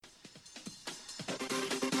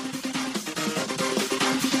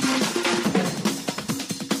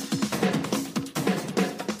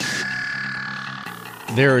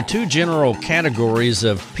There are two general categories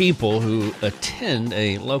of people who attend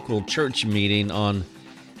a local church meeting on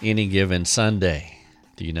any given Sunday.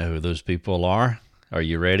 Do you know who those people are? Are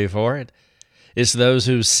you ready for it? It's those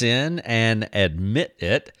who sin and admit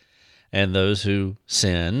it, and those who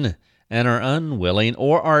sin and are unwilling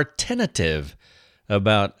or are tentative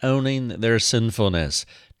about owning their sinfulness.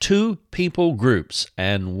 Two people groups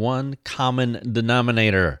and one common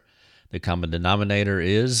denominator. The common denominator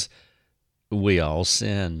is we all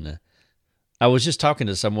sin. I was just talking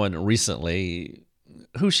to someone recently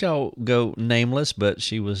who shall go nameless, but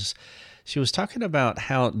she was talking about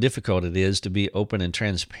how difficult it is to be open and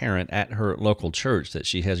transparent at her local church, that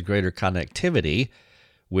she has greater connectivity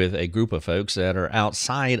with a group of folks that are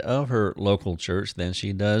outside of her local church than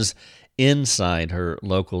she does inside her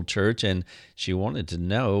local church. And she wanted to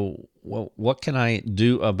know, well, what can I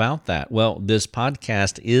do about that? Well, this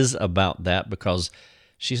podcast is about that because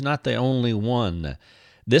she's not the only one.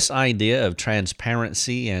 This idea of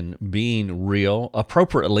transparency and being real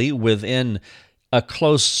appropriately within a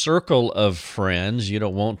close circle of friends. You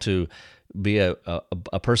don't want to be a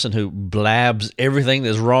person who blabs everything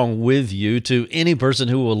that's wrong with you to any person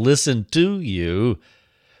who will listen to you.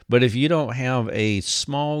 But if you don't have a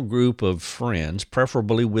small group of friends,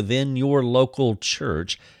 preferably within your local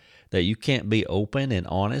church, that you can't be open and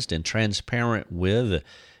honest and transparent with,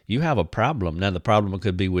 you have a problem. Now, the problem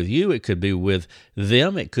could be with you, it could be with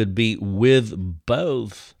them, it could be with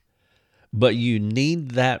both. But you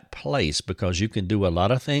need that place because you can do a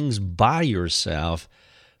lot of things by yourself,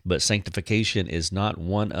 but sanctification is not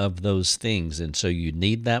one of those things. And so you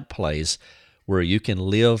need that place where you can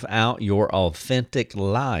live out your authentic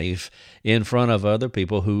life in front of other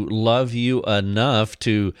people who love you enough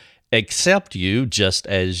to accept you just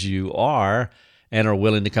as you are, and are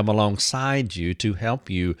willing to come alongside you to help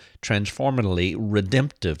you transformatively,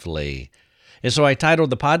 redemptively. And so I titled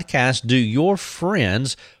the podcast, Do Your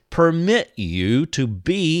Friends Permit You to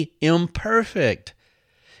Be Imperfect?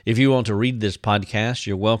 If you want to read this podcast,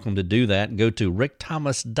 you're welcome to do that. Go to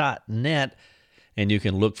rickthomas.net and you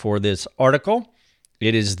can look for this article.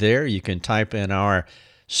 It is there. You can type in our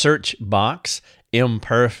search box,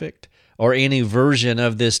 imperfect, or any version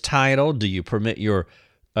of this title. Do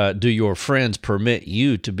your friends permit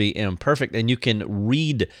you to be imperfect? And you can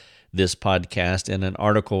read this podcast in an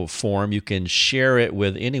article form. You can share it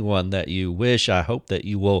with anyone that you wish. I hope that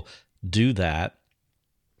you will do that.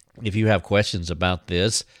 If you have questions about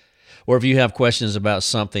this, or if you have questions about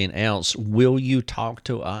something else, will you talk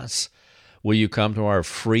to us? Will you come to our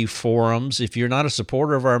free forums? If you're not a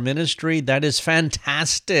supporter of our ministry, that is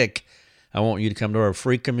fantastic. I want you to come to our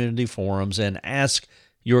free community forums and ask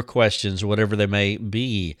your questions, whatever they may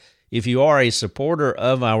be. If you are a supporter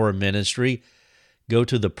of our ministry, go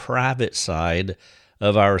to the private side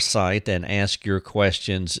of our site and ask your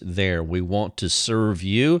questions there. We want to serve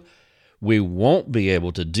you. We won't be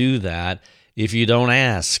able to do that if you don't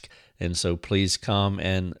ask. And so please come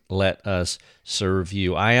and let us serve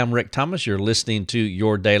you. I am Rick Thomas. You're listening to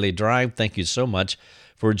Your Daily Drive. Thank you so much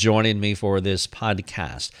for joining me for this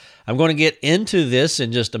podcast. I'm going to get into this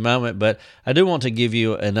in just a moment, but I do want to give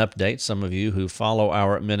you an update. Some of you who follow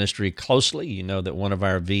our ministry closely, you know that one of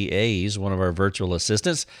our VAs, one of our virtual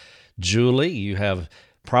assistants, Julie, you have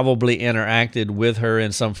probably interacted with her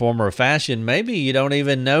in some form or fashion. Maybe you don't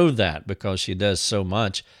even know that because she does so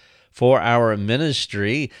much for our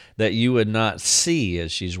ministry that you would not see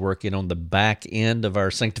as she's working on the back end of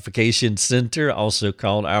our Sanctification Center, also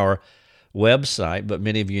called our website. But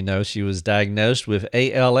many of you know she was diagnosed with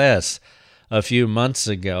ALS a few months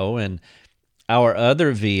ago, and our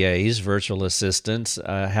other VAs, virtual assistants,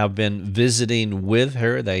 have been visiting with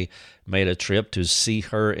her. They made a trip to see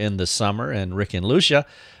her in the summer, and Rick and Lucia,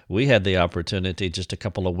 we had the opportunity just a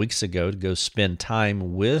couple of weeks ago to go spend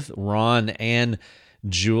time with Ron and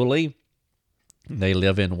Julie. They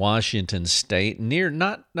live in Washington State,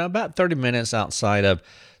 not about 30 minutes outside of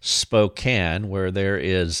Spokane, where there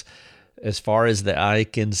is, as far as the eye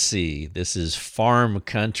can see, this is farm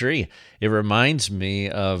country. It reminds me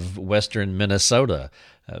of western Minnesota.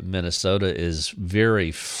 Minnesota is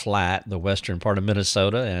very flat, the western part of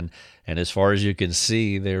Minnesota, and as far as you can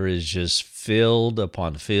see, there is just field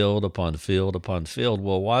upon field upon field upon field.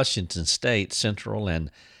 Well, Washington State, central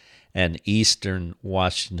and eastern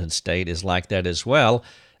Washington State is like that as well.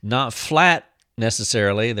 Not flat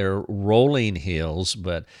necessarily, they're rolling hills,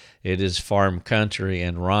 but it is farm country,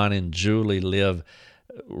 and Ron and Julie live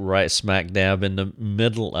right smack dab in the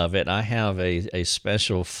middle of it. I have a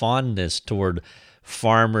special fondness toward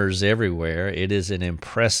farmers everywhere. It is an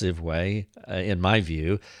impressive way, in my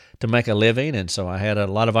view, to make a living, and so I had a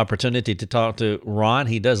lot of opportunity to talk to Ron.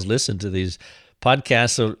 He does listen to these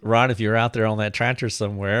podcast. So, Ron, if you're out there on that tractor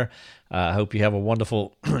somewhere, I hope you have a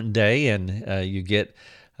wonderful day and you get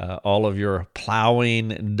all of your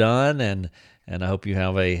plowing done, and I hope you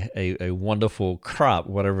have a wonderful crop,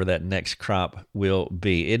 whatever that next crop will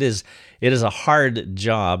be. It is a hard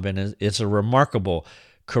job, and it's a remarkable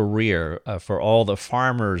career for all the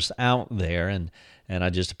farmers out there, and I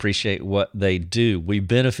just appreciate what they do. We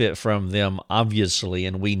benefit from them, obviously,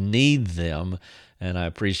 and we need them, and I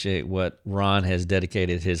appreciate what Ron has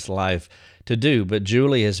dedicated his life to do. But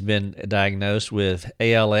Julie has been diagnosed with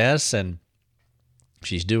ALS, and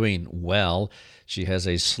she's doing well. She has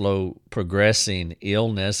a slow progressing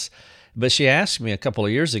illness, but she asked me a couple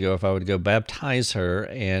of years ago if I would go baptize her,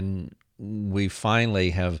 and we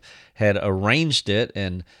finally have had arranged it,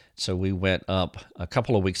 and so we went up a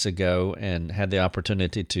couple of weeks ago and had the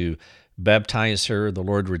opportunity to baptize her. The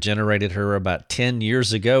Lord regenerated her about 10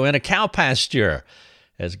 years ago in a cow pasture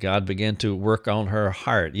as God began to work on her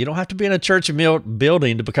heart. You don't have to be in a church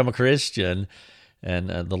building to become a Christian. And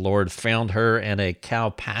the Lord found her in a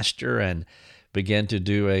cow pasture and began to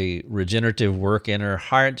do a regenerative work in her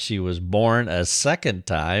heart. She was born a second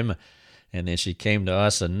time, and then she came to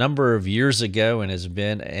us a number of years ago and has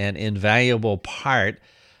been an invaluable part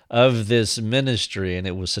of this ministry, and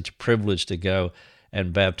it was such a privilege to go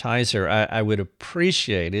and baptize her. I would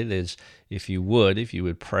appreciate it as if you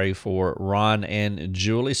would pray for Ron and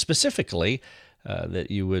Julie, specifically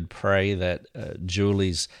that you would pray that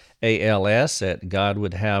Julie's ALS, that God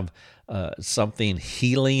would have something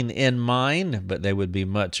healing in mind, but there would be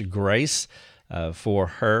much grace for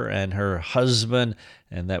her and her husband,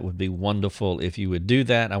 and that would be wonderful if you would do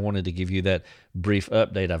that. I wanted to give you that brief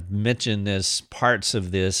update. I've mentioned parts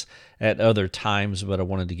of this at other times, but I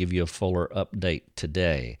wanted to give you a fuller update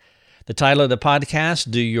today. The title of the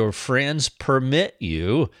podcast, Do Your Friends Permit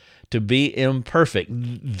You to Be Imperfect?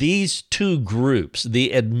 These two groups,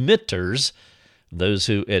 the admitters, those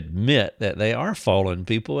who admit that they are fallen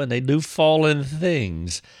people and they do fallen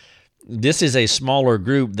things. This is a smaller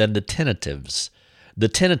group than the tentatives. The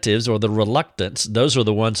tentatives, or the reluctants, those are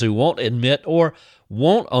the ones who won't admit or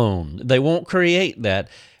won't own. They won't create that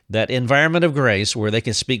environment of grace where they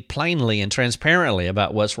can speak plainly and transparently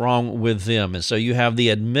about what's wrong with them. And so you have the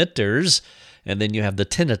admitters, and then you have the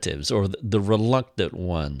tentatives, or the reluctant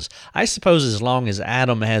ones. I suppose as long as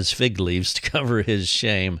Adam has fig leaves to cover his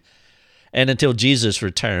shame, and until Jesus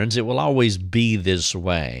returns, it will always be this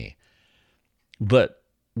way. But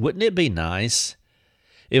wouldn't it be nice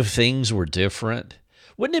if things were different?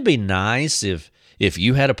 Wouldn't it be nice if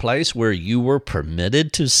you had a place where you were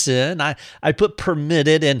permitted to sin? I put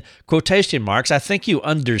permitted in quotation marks. I think you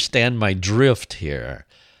understand my drift here.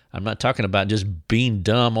 I'm not talking about just being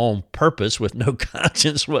dumb on purpose with no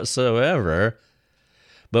conscience whatsoever,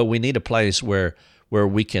 but we need a place where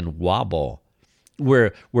we can wobble,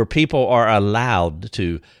 where people are allowed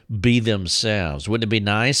to be themselves. Wouldn't it be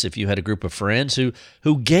nice if you had a group of friends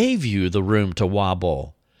who gave you the room to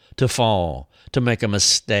wobble, to fall, to make a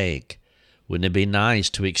mistake? Wouldn't it be nice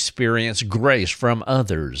to experience grace from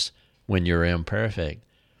others when you're imperfect?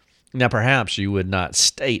 Now, perhaps you would not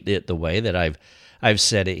state it the way that I've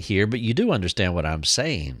said it here, but you do understand what I'm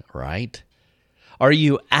saying, right? Are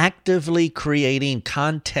you actively creating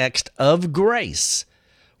context of grace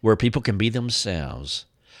where people can be themselves,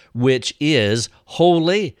 which is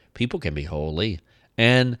holy? People can be holy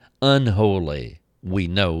and unholy. We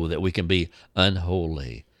know that we can be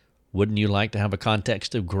unholy. Wouldn't you like to have a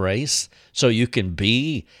context of grace so you can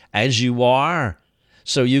be as you are,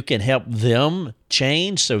 so you can help them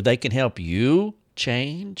change, so they can help you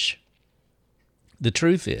change? The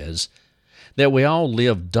truth is that we all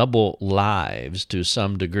live double lives to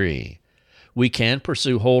some degree. We can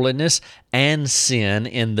pursue holiness and sin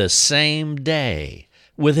in the same day,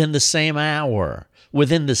 within the same hour,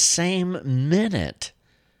 within the same minute.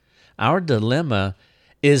 Our dilemma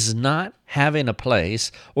is not having a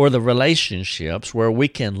place or the relationships where we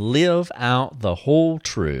can live out the whole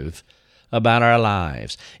truth about our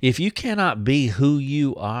lives. If you cannot be who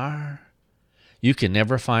you are, you can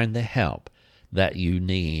never find the help that you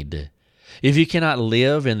need. If you cannot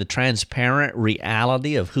live in the transparent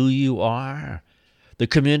reality of who you are, the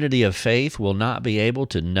community of faith will not be able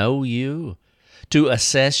to know you, to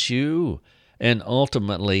assess you, and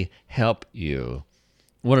ultimately help you.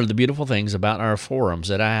 One of the beautiful things about our forums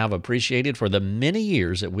that I have appreciated for the many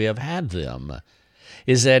years that we have had them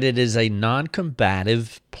is that it is a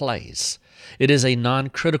non-combative place. It is a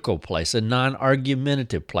non-critical place, a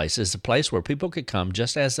non-argumentative place. It's a place where people can come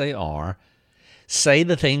just as they are, say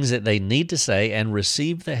the things that they need to say, and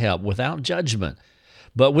receive the help without judgment,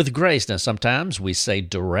 but with grace. Now, sometimes we say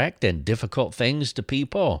direct and difficult things to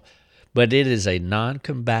people, but it is a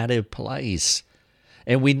non-combative place.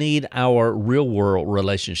 And we need our real-world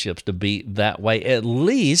relationships to be that way, at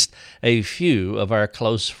least a few of our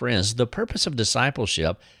close friends. The purpose of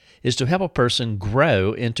discipleship is to help a person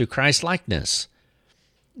grow into Christ-likeness.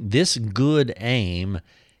 This good aim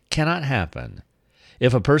cannot happen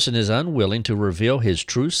if a person is unwilling to reveal his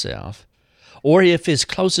true self, or if his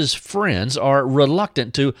closest friends are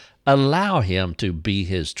reluctant to allow him to be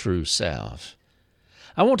his true self.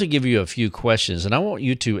 I want to give you a few questions, and I want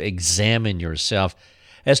you to examine yourself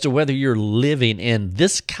as to whether you're living in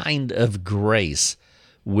this kind of grace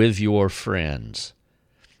with your friends.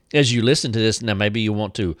 As you listen to this, now maybe you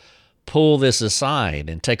want to pull this aside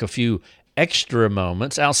and take a few extra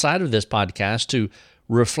moments outside of this podcast to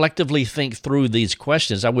reflectively think through these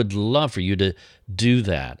questions. I would love for you to do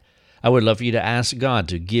that. I would love for you to ask God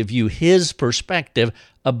to give you His perspective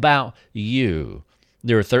about you.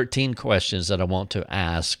 There are 13 questions that I want to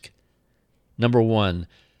ask. Number 1,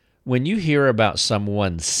 when you hear about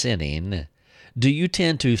someone sinning, do you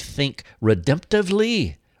tend to think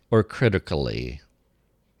redemptively or critically?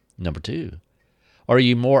 Number 2, are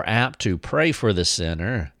you more apt to pray for the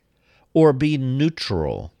sinner or be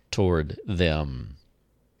neutral toward them?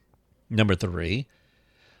 Number 3,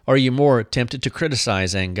 are you more tempted to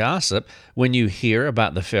criticize and gossip when you hear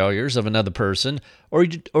about the failures of another person, or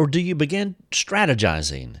do you begin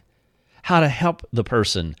strategizing how to help the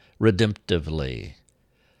person redemptively?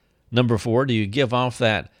 Number 4, do you give off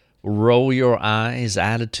that roll your eyes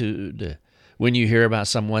attitude when you hear about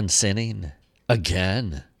someone sinning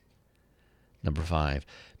again? Number 5,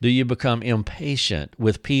 do you become impatient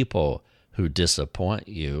with people who disappoint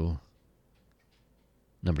you?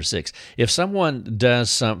 Number 6, if someone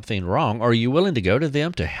does something wrong, are you willing to go to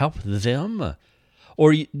them to help them?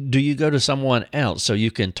 Or do you go to someone else so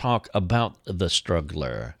you can talk about the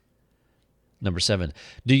struggler? Number 7,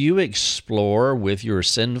 do you explore with your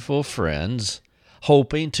sinful friends,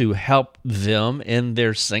 hoping to help them in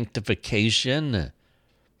their sanctification?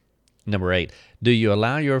 Number 8, do you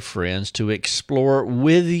allow your friends to explore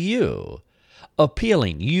with you,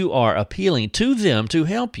 you are appealing to them to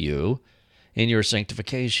help you in your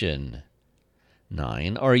sanctification?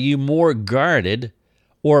 9, are you more guarded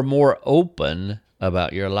or more open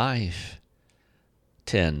about your life?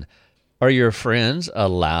 10, are your friends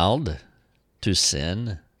allowed to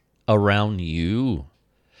sin around you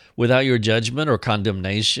without your judgment or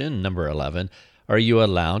condemnation? Number 11, are you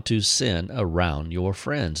allowed to sin around your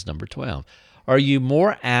friends? Number 12, are you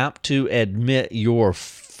more apt to admit your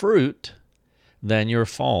fruit than your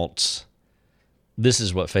faults? This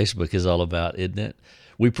is what Facebook is all about, isn't it?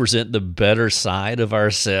 We present the better side of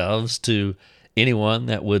ourselves to anyone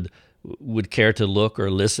that would care to look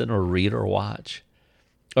or listen or read or watch.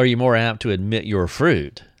 Are you more apt to admit your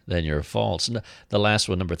fruit than your faults? The last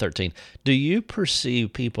one, number 13, do you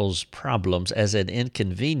perceive people's problems as an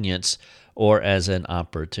inconvenience or as an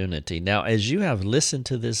opportunity? Now, as you have listened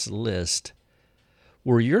to this list,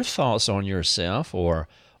 were your thoughts on yourself or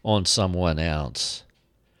on someone else?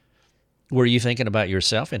 Were you thinking about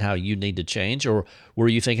yourself and how you need to change, or were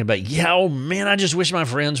you thinking about, oh man, I just wish my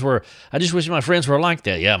friends were like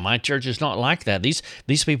that. Yeah, my church is not like that.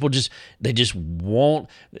 These people just won't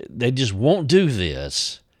do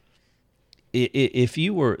this. If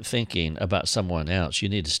you were thinking about someone else, you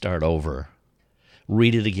need to start over.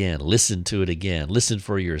 Read it again, listen to it again, listen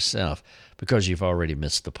for yourself, because you've already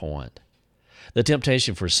missed the point. The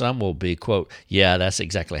temptation for some will be, quote, yeah, that's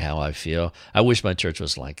exactly how I feel. I wish my church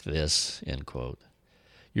was like this, end quote.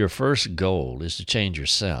 Your first goal is to change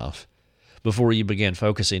yourself before you begin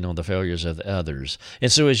focusing on the failures of others. And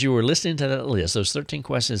so as you were listening to that list, those 13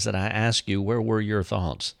 questions that I asked you, where were your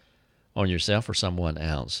thoughts? On yourself or someone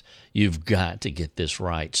else? You've got to get this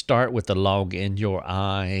right. Start with the log in your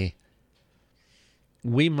eye.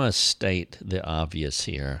 We must state the obvious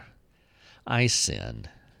here. I sin.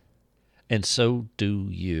 And so do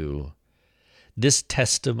you. This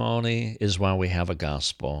testimony is why we have a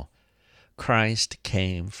gospel. Christ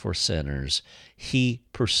came for sinners. He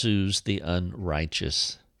pursues the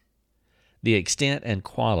unrighteous. The extent and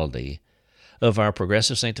quality of our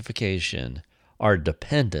progressive sanctification are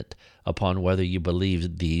dependent upon whether you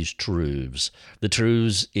believe these truths. The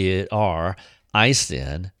truths are, I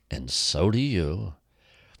sin, and so do you.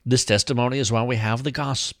 This testimony is why we have the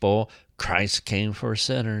gospel. Christ came for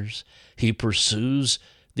sinners. He pursues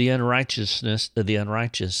the unrighteous.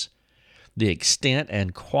 The extent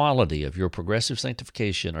and quality of your progressive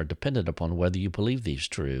sanctification are dependent upon whether you believe these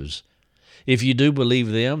truths. If you do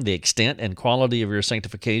believe them, the extent and quality of your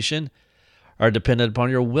sanctification are dependent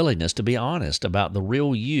upon your willingness to be honest about the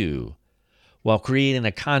real you while creating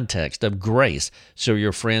a context of grace so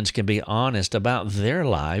your friends can be honest about their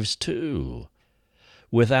lives too.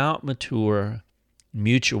 Without mature,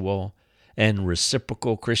 mutual, and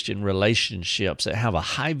reciprocal Christian relationships that have a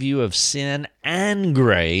high view of sin and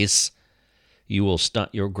grace, you will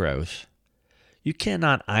stunt your growth. You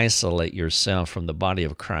cannot isolate yourself from the body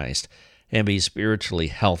of Christ and be spiritually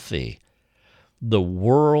healthy. The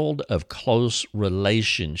world of close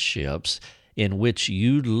relationships in which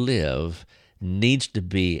you live needs to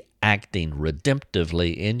be acting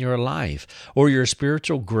redemptively in your life, or your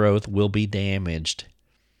spiritual growth will be damaged.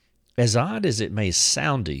 As odd as it may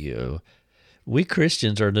sound to you, we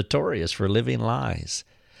Christians are notorious for living lies,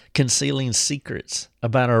 concealing secrets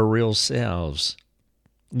about our real selves.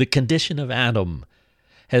 The condition of Adam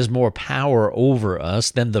has more power over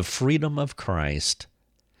us than the freedom of Christ.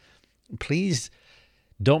 Please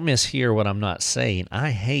don't mishear what I'm not saying.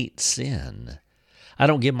 I hate sin. I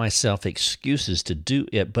don't give myself excuses to do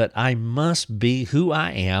it, but I must be who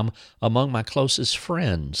I am among my closest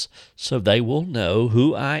friends so they will know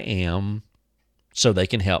who I am so they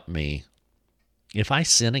can help me. If I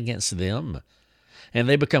sin against them and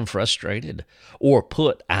they become frustrated or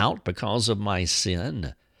put out because of my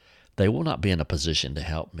sin, they will not be in a position to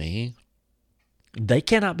help me. They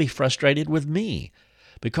cannot be frustrated with me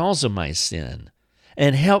because of my sin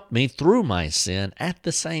and help me through my sin at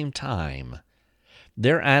the same time.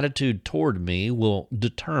 Their attitude toward me will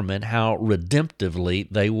determine how redemptively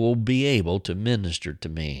they will be able to minister to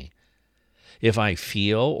me. If I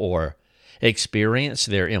feel or experience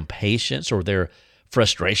their impatience or their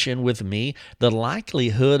frustration with me, the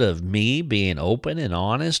likelihood of me being open and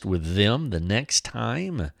honest with them the next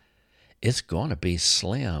time, it's going to be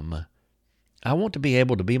slim. I want to be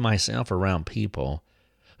able to be myself around people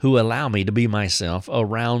who allow me to be myself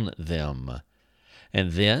around them.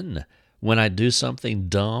 And then, when I do something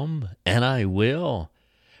dumb, and I will,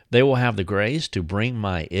 they will have the grace to bring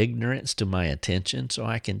my ignorance to my attention so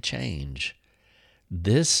I can change.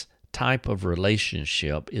 This type of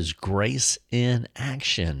relationship is grace in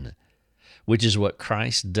action, which is what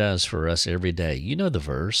Christ does for us every day. You know the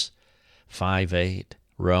verse, 5:8,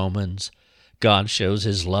 Romans. God shows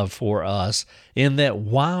his love for us in that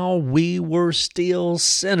while we were still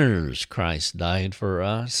sinners, Christ died for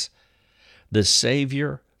us. The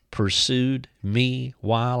Savior pursued me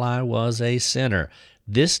while I was a sinner.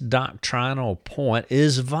 This doctrinal point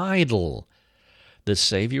is vital. The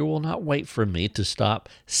Savior will not wait for me to stop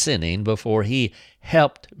sinning before he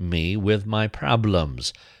helped me with my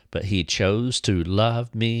problems, but he chose to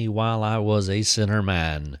love me while I was a sinner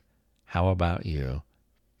man. How about you?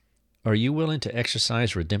 Are you willing to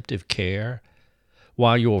exercise redemptive care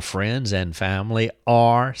while your friends and family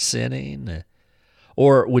are sinning?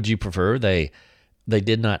 Or would you prefer they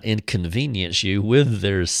did not inconvenience you with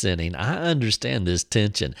their sinning? I understand this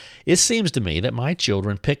tension. It seems to me that my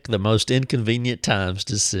children pick the most inconvenient times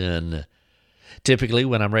to sin. Typically,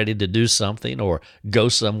 when I'm ready to do something or go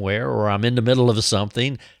somewhere or I'm in the middle of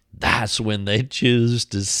something, that's when they choose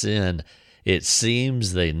to sin. It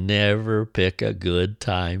seems they never pick a good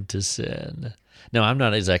time to sin. Now, I'm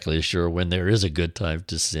not exactly sure when there is a good time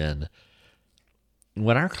to sin.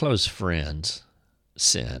 When our close friends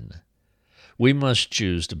sin, we must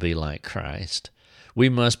choose to be like Christ. We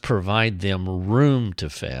must provide them room to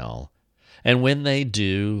fail. And when they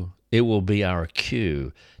do, it will be our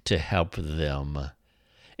cue to help them.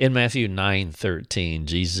 In Matthew 9:13,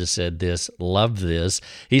 Jesus said this, love this.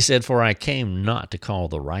 He said, "For I came not to call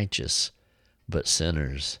the righteous, but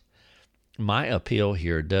sinners." My appeal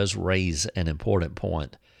here does raise an important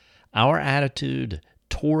point. Our attitude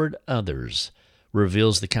toward others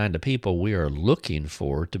reveals the kind of people we are looking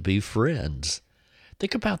for to be friends.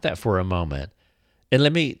 Think about that for a moment. And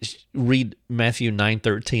let me read Matthew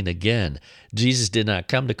 9:13 again. Jesus did not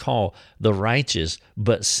come to call the righteous,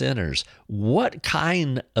 but sinners. What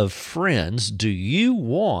kind of friends do you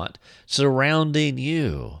want surrounding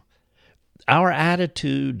you? Our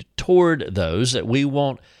attitude toward those that we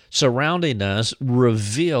want surrounding us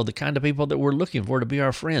reveal the kind of people that we're looking for to be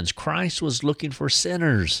our friends. Christ was looking for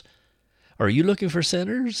sinners. Are you looking for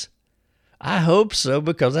sinners? I hope so,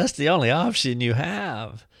 because that's the only option you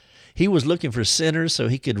have. He was looking for sinners so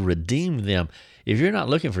he could redeem them. If you're not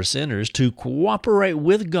looking for sinners to cooperate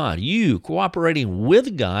with God, you cooperating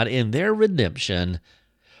with God in their redemption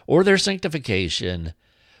or their sanctification,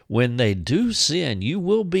 when they do sin, you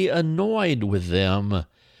will be annoyed with them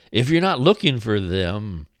if you're not looking for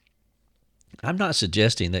them. I'm not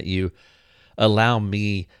suggesting that you allow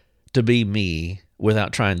me to be me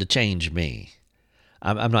without trying to change me.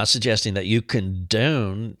 I'm not suggesting that you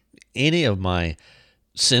condone any of my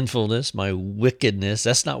sinfulness, my wickedness.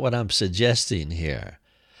 That's not what I'm suggesting here.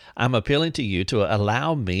 I'm appealing to you to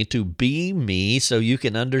allow me to be me so you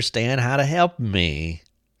can understand how to help me.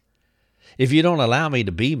 If you don't allow me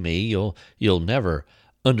to be me, you'll never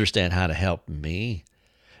understand how to help me.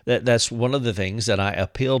 That's one of the things that I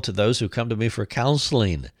appeal to those who come to me for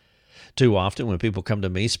counseling. Too often when people come to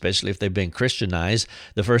me, especially if they've been Christianized,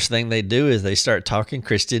 the first thing they do is they start talking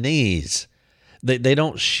Christianese. They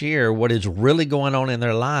don't share what is really going on in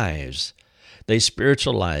their lives. They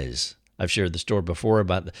spiritualize. I've shared the story before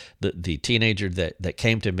about the teenager that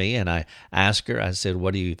came to me, and I asked her, I said,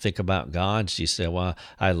 what do you think about God? She said, well,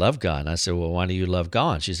 I love God. And I said, well, why do you love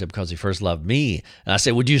God? She said, because he first loved me. And I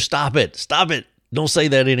said, would you stop it? Stop it. Don't say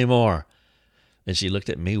that anymore. And she looked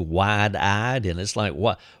at me wide-eyed, and it's like,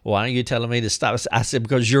 what? Why are you telling me to stop? I said,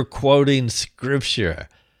 because you're quoting Scripture.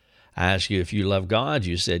 I asked you if you love God.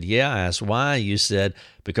 You said, yeah. I asked why. You said,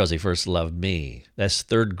 because he first loved me. That's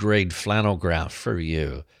third grade flannel graph for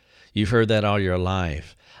you. You've heard that all your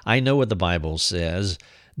life. I know what the Bible says.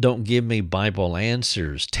 Don't give me Bible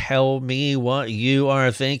answers. Tell me what you are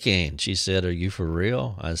thinking. She said, are you for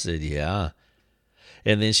real? I said, yeah.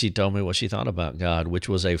 And then she told me what she thought about God, which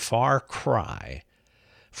was a far cry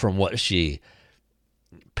from what she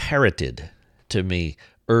parroted to me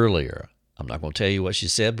earlier. I'm not going to tell you what she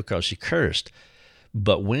said because she cursed.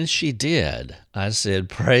 But when she did, I said,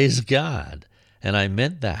 praise God. And I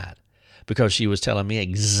meant that because she was telling me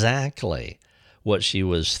exactly what she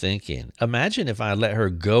was thinking. Imagine if I let her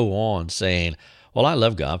go on saying, well, I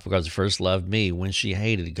love God because he first loved me, when she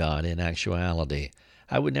hated God in actuality.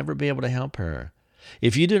 I would never be able to help her.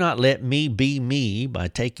 If you do not let me be me by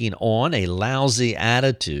taking on a lousy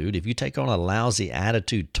attitude, if you take on a lousy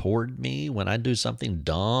attitude toward me when I do something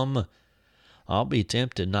dumb, I'll be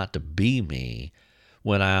tempted not to be me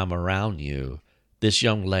when I am around you. This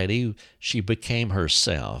young lady, she became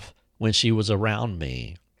herself when she was around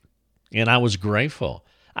me, and I was grateful.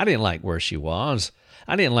 I didn't like where she was.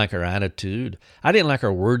 I didn't like her attitude. I didn't like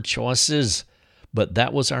her word choices, but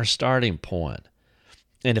that was our starting point.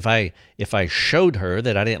 And if I showed her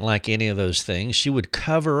that I didn't like any of those things, she would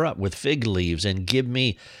cover up with fig leaves and give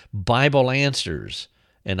me Bible answers,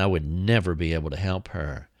 and I would never be able to help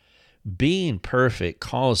her. Being perfect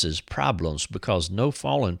causes problems because no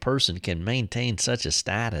fallen person can maintain such a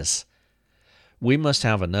status. We must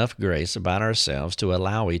have enough grace about ourselves to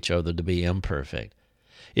allow each other to be imperfect.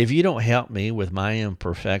 If you don't help me with my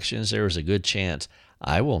imperfections, there is a good chance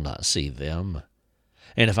I will not see them.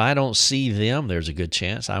 And if I don't see them, there's a good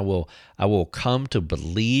chance I will come to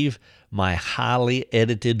believe my highly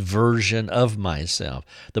edited version of myself,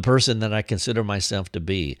 the person that I consider myself to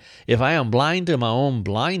be. If I am blind to my own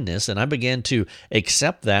blindness and I begin to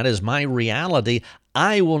accept that as my reality,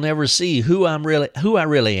 I will never see who I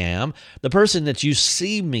really am, the person that you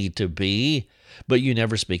see me to be, but you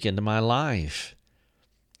never speak into my life.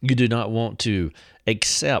 You do not want to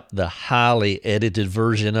accept the highly edited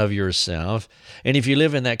version of yourself. And if you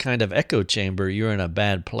live in that kind of echo chamber, you're in a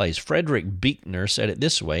bad place. Frederick Buechner said it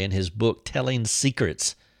this way in his book, Telling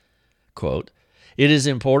Secrets. Quote, it is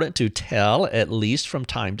important to tell, at least from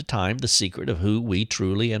time to time, the secret of who we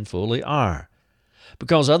truly and fully are,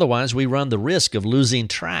 because otherwise we run the risk of losing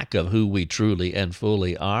track of who we truly and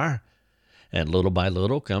fully are, and little by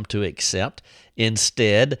little come to accept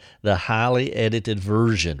instead the highly edited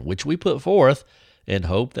version which we put forth and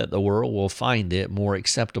hope that the world will find it more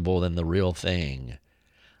acceptable than the real thing.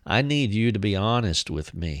 I need you to be honest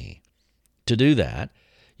with me. To do that,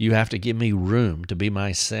 you have to give me room to be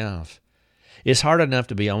myself. It's hard enough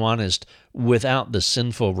to be honest without the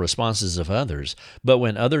sinful responses of others, but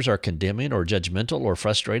when others are condemning or judgmental or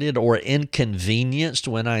frustrated or inconvenienced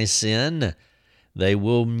when I sin, they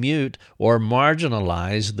will mute or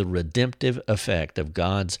marginalize the redemptive effect of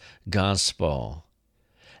God's gospel.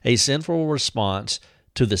 A sinful response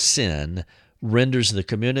to the sin renders the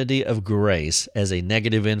community of grace as a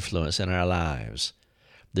negative influence in our lives.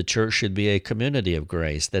 The church should be a community of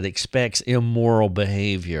grace that expects immoral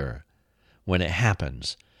behavior. When it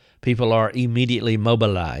happens, people are immediately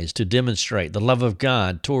mobilized to demonstrate the love of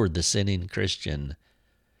God toward the sinning Christian.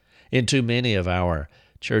 In too many of our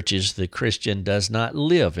churches, the Christian does not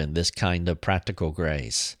live in this kind of practical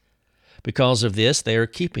grace. Because of this, they are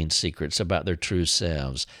keeping secrets about their true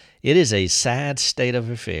selves. It is a sad state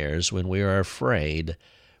of affairs when we are afraid,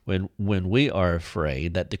 when we are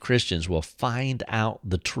afraid that the Christians will find out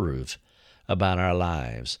the truth about our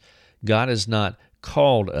lives. God has not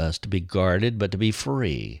called us to be guarded, but to be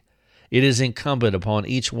free. It is incumbent upon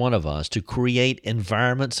each one of us to create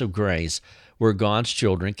environments of grace where God's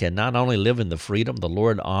children can not only live in the freedom the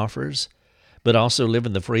Lord offers, but also live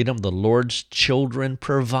in the freedom the Lord's children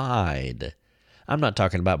provide. I'm not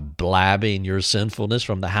talking about blabbing your sinfulness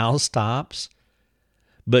from the housetops,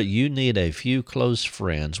 but you need a few close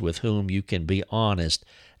friends with whom you can be honest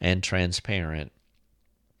and transparent.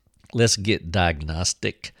 Let's get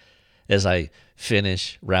diagnostic as I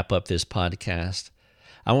wrap up this podcast.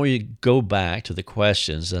 I want you to go back to the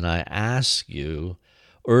questions that I asked you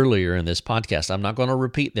earlier in this podcast. I'm not going to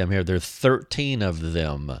repeat them here. There are 13 of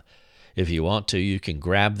them. If you want to, you can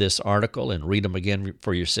grab this article and read them again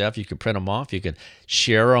for yourself. You can print them off. You can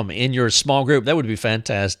share them in your small group. That would be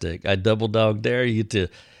fantastic. I double dog dare you to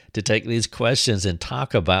take these questions and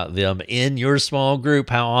talk about them in your small group.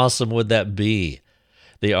 How awesome would that be?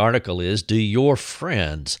 The article is, do your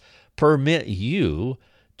friends permit you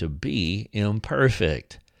to be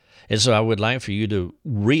imperfect? And so I would like for you to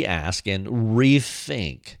re-ask and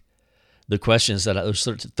rethink the questions those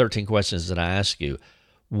 13 questions that I ask you.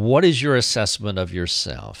 What is your assessment of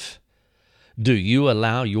yourself? Do you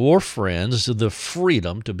allow your friends the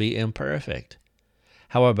freedom to be imperfect?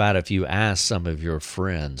 How about if you ask some of your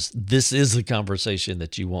friends, this is the conversation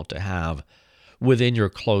that you want to have within your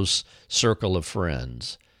close circle of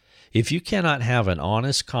friends. If you cannot have an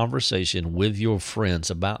honest conversation with your friends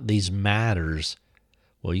about these matters,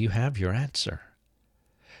 well, you have your answer.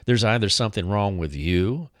 There's either something wrong with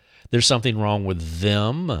you, there's something wrong with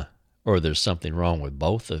them, or there's something wrong with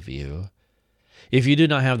both of you. If you do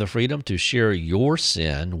not have the freedom to share your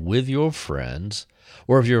sin with your friends,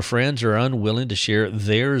 or if your friends are unwilling to share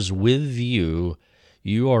theirs with you,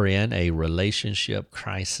 you are in a relationship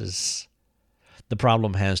crisis. The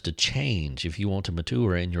problem has to change if you want to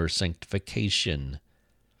mature in your sanctification.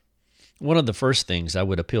 One of the first things I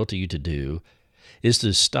would appeal to you to do is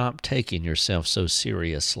to stop taking yourself so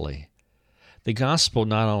seriously. The gospel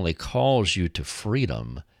not only calls you to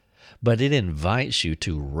freedom, but it invites you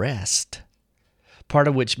to rest, part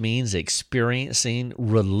of which means experiencing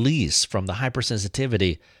release from the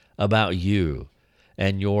hypersensitivity about you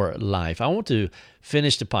and your life. I want to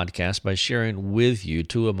finish the podcast by sharing with you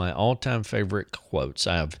two of my all-time favorite quotes.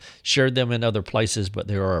 I have shared them in other places, but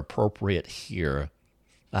they are appropriate here.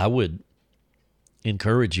 I would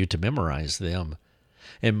encourage you to memorize them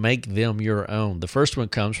and make them your own. The first one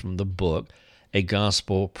comes from the book, A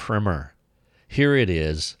Gospel Primer. Here it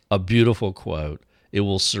is, a beautiful quote. It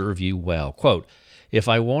will serve you well. Quote, "If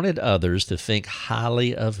I wanted others to think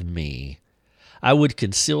highly of me, I would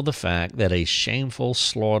conceal the fact that a shameful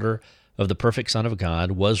slaughter of the perfect Son of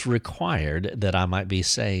God was required that I might be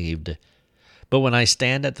saved. But when I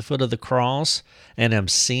stand at the foot of the cross and am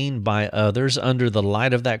seen by others under the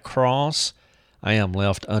light of that cross, I am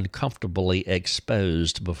left uncomfortably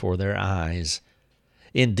exposed before their eyes.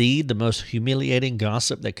 Indeed, the most humiliating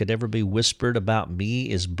gossip that could ever be whispered about me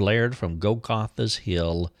is blared from Golgotha's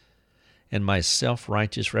hill, and my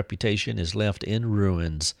self-righteous reputation is left in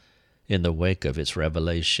ruins in the wake of its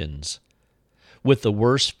revelations. With the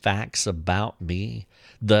worst facts about me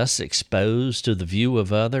thus exposed to the view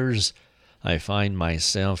of others, I find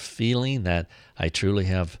myself feeling that I truly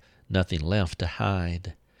have nothing left to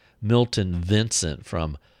hide." Milton Vincent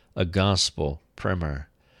from A Gospel Primer.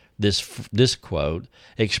 This quote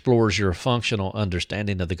explores your functional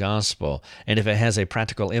understanding of the gospel and if it has a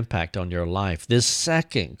practical impact on your life. This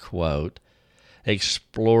second quote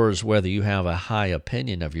explores whether you have a high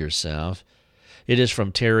opinion of yourself. It is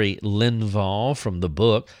from Terry Linval from the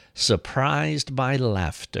book Surprised by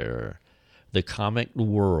Laughter, The Comic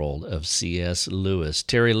World of C.S. Lewis.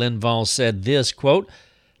 Terry Linval said this, quote,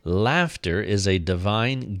 "Laughter is a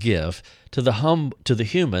divine gift to the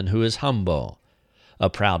human who is humble. A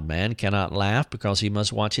proud man cannot laugh because he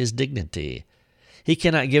must watch his dignity. He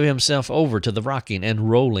cannot give himself over to the rocking and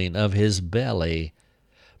rolling of his belly.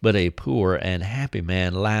 But a poor and happy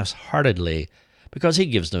man laughs heartedly because he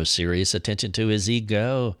gives no serious attention to his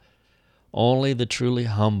ego. Only the truly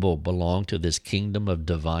humble belong to this kingdom of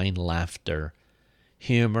divine laughter.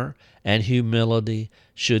 Humor and humility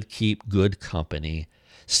should keep good company.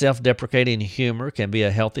 Self-deprecating humor can be a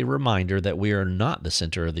healthy reminder that we are not the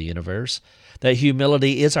center of the universe, that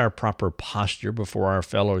humility is our proper posture before our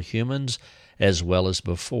fellow humans as well as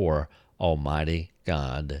before Almighty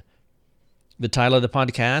God." The title of the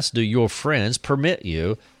podcast, Do Your Friends Permit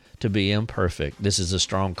You to Be Imperfect? This is a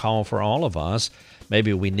strong call for all of us.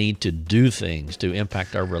 Maybe we need to do things to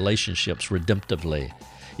impact our relationships redemptively.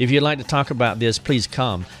 If you'd like to talk about this, please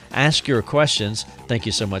come. Ask your questions. Thank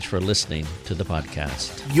you so much for listening to the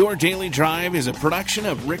podcast. Your Daily Drive is a production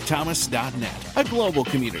of rickthomas.net, a global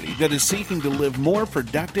community that is seeking to live more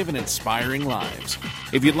productive and inspiring lives.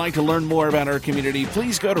 If you'd like to learn more about our community,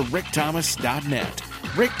 please go to rickthomas.net.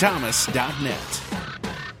 rickthomas.net.